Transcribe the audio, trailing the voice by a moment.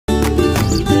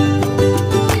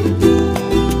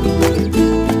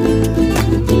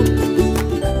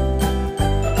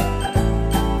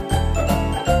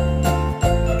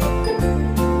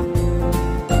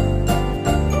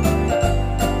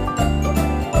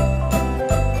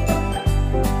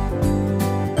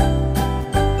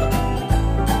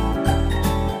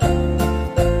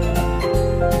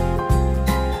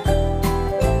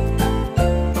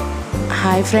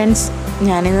Hi friends,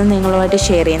 ഞാനിന്ന് നിങ്ങളുമായിട്ട്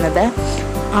share ചെയ്യുന്നത്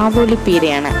ആവോലി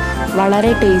പീരയാണ്.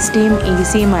 വളരെ ടേസ്റ്റിയും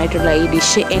ഈസിയുമായിട്ടുള്ള ഈ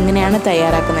ഡിഷ് എങ്ങനെയാണ്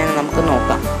തയ്യാറാക്കുന്നതെന്ന് നമുക്ക്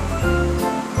നോക്കാം.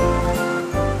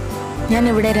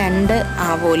 ഞാനിവിടെ 2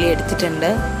 ആവോലി എടുത്തിട്ടുണ്ട്.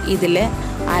 ഇതിൽ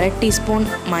 1/2 ടീസ്പൂൺ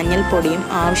മഞ്ഞൾപ്പൊടിയും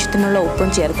ആവശ്യത്തിനുള്ള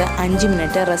ഉപ്പും ചേർത്ത് 5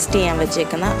 മിനിറ്റ് റെസ്റ്റ് ചെയ്യാൻ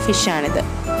വെച്ചേക്കുന്ന ഫിഷാണിത്.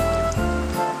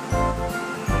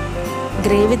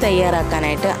 ഗ്രേവി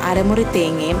തയ്യാറാക്കാനായിട്ട് അരമുറി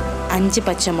തേങ്ങയും 5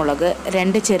 പച്ചമുളക്,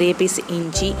 2 ചെറിയ പീസ്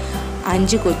ഇഞ്ചി,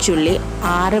 5 കൊച്ചുള്ളി,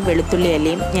 6 വെളുത്തുള്ളി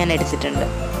അല്ലിയും ഞാൻ എടുത്തിട്ടുണ്ട്.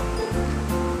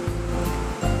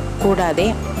 കൂടാതെ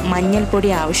മഞ്ഞൾപ്പൊടി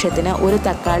ആവശ്യത്തിന് 1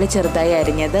 തക്കാളി ചെറുതായി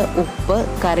അരിഞ്ഞത്, ഉപ്പ്,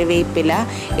 കറിവേപ്പില,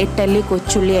 8 അല്ലി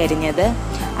കൊച്ചുള്ളി അരിഞ്ഞത്,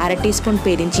 1/2 ടീസ്പൂൺ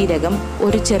പെരിഞ്ചീരകം,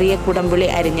 1 ചെറിയ കുടംപുളി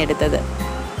അരിഞ്ഞെടുത്തത്.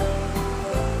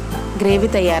 ഗ്രേവി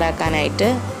തയ്യാറാക്കാനായിട്ട്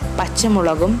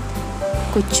പച്ചമുളകും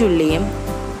കൊച്ചുള്ളിയും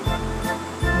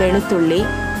വെളുത്തുള്ളി,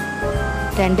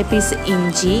 2 പീസ്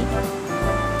ഇഞ്ചി,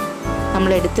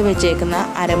 നമ്മൾ എടുത്തു വെച്ചേക്കുന്ന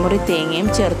അരമുറി തേങ്ങയും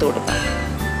ചേർത്ത് കൊടുക്കാം.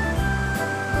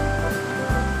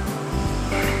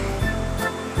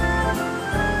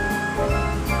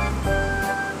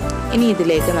 ഇനി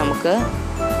ഇതിലേക്ക് നമുക്ക്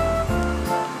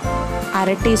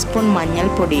 1/2 ടീസ്പൂൺ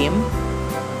മഞ്ഞൾപ്പൊടിയും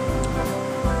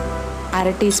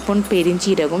 1/2 ടീസ്പൂൺ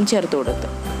പെരിഞ്ചീരകവും ചേർത്ത് കൊടുത്തു.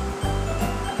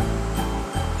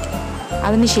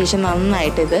 അതിനുശേഷം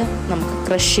നന്നായിട്ട് ഇത് നമുക്ക്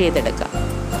ക്രഷ് ചെയ്തെടുക്കാം.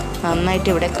 നന്നായിട്ട്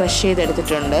ഇവിടെ ക്രഷ്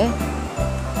ചെയ്തെടുത്തിട്ടുണ്ട്.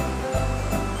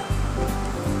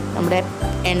 നമ്മുടെ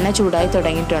എണ്ണ ചൂടായി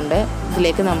തുടങ്ങിയിട്ടുണ്ട്.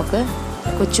 ഇതിലേക്ക് നമുക്ക്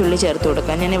കൊച്ചുള്ളി ചേർത്ത്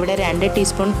കൊടുക്കാം. ഞാനിവിടെ 2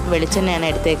 ടീസ്പൂൺ വെളിച്ചെണ്ണയാണ്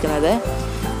എടുത്തേക്കുന്നത്.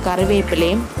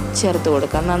 കറിവേപ്പിലയും ചേർത്ത്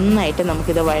കൊടുക്കാം. നന്നായിട്ട്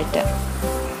നമുക്കിത് വഴറ്റാം.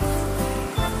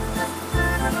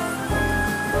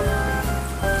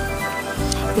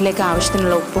 ഇതിലേക്ക്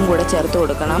ആവശ്യത്തിനുള്ള ഉപ്പും കൂടെ ചേർത്ത്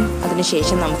കൊടുക്കണം.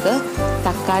 അതിനുശേഷം നമുക്ക്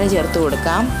തക്കാളി ചേർത്ത്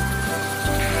കൊടുക്കാം.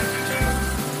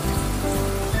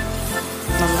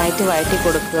 നന്നായിട്ട് വഴറ്റി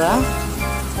കൊടുക്കുക.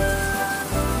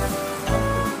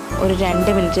 ഒരു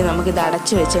 2 മിനിറ്റ് നമുക്കിത്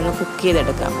അടച്ചു വെച്ച് ഒന്ന് കുക്ക്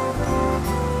ചെയ്തെടുക്കാം.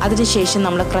 അതിനുശേഷം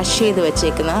നമ്മൾ ക്രഷ് ചെയ്ത്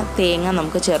വെച്ചേക്കുന്ന തേങ്ങ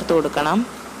നമുക്ക് ചേർത്ത് കൊടുക്കണം.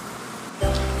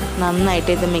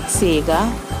 നന്നായിട്ട് ഇത് മിക്സ് ചെയ്യുക.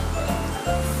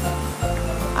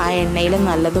 ആ എണ്ണയിൽ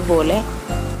നല്ലതുപോലെ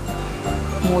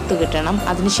മൂത്ത് കിട്ടണം.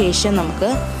 അതിനുശേഷം നമുക്ക്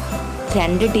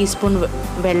 2 ടീസ്പൂൺ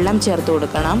വെള്ളം ചേർത്ത്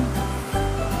കൊടുക്കണം.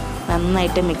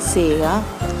 നന്നായിട്ട് മിക്സ് ചെയ്യുക.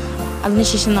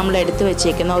 അതിനുശേഷം നമ്മൾ എടുത്തു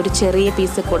വെച്ചേക്കുന്ന ഒരു ചെറിയ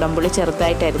പീസ് കുടംപുളി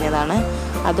ചെറുതായിട്ട് അരിഞ്ഞതാണ്,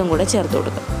 അതും കൂടെ ചേർത്ത്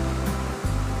കൊടുക്കുക.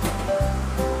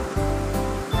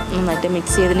 നന്നായിട്ട്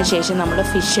മിക്സ് ചെയ്തതിന് ശേഷം നമ്മൾ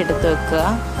ഫിഷ് എടുത്ത് വെക്കുക.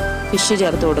 ഫിഷ്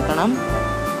ചേർത്ത് കൊടുക്കണം.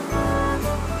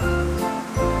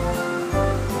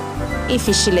 ഈ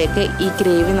ഫിഷിലേക്ക് ഈ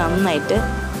ഗ്രേവി നന്നായിട്ട്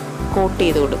കോട്ട്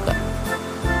ചെയ്ത് കൊടുക്കുക.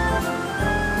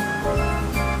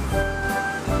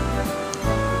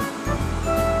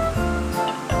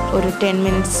 ഒരു 10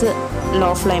 മിനിറ്റ്സ്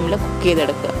ലോ ഫ്ലെയിമിൽ കുക്ക്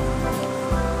ചെയ്തെടുക്കുക.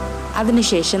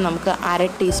 അതിനുശേഷം നമുക്ക്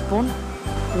 1/2 ടീസ്പൂൺ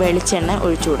വെളിച്ചെണ്ണ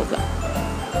ഒഴിച്ചു കൊടുക്കുക.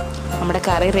 നമ്മുടെ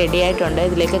കറി റെഡി ആയിട്ടുണ്ട്.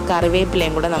 ഇതിലേക്ക്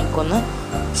കറിവേപ്പിലയും കൂടെ നമുക്കൊന്ന്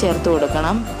ചേർത്ത്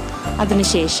കൊടുക്കണം.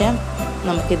 അതിനുശേഷം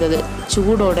നമുക്കിത്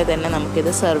ചൂടോടെ തന്നെ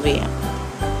നമുക്കിത് സെർവ് ചെയ്യാം.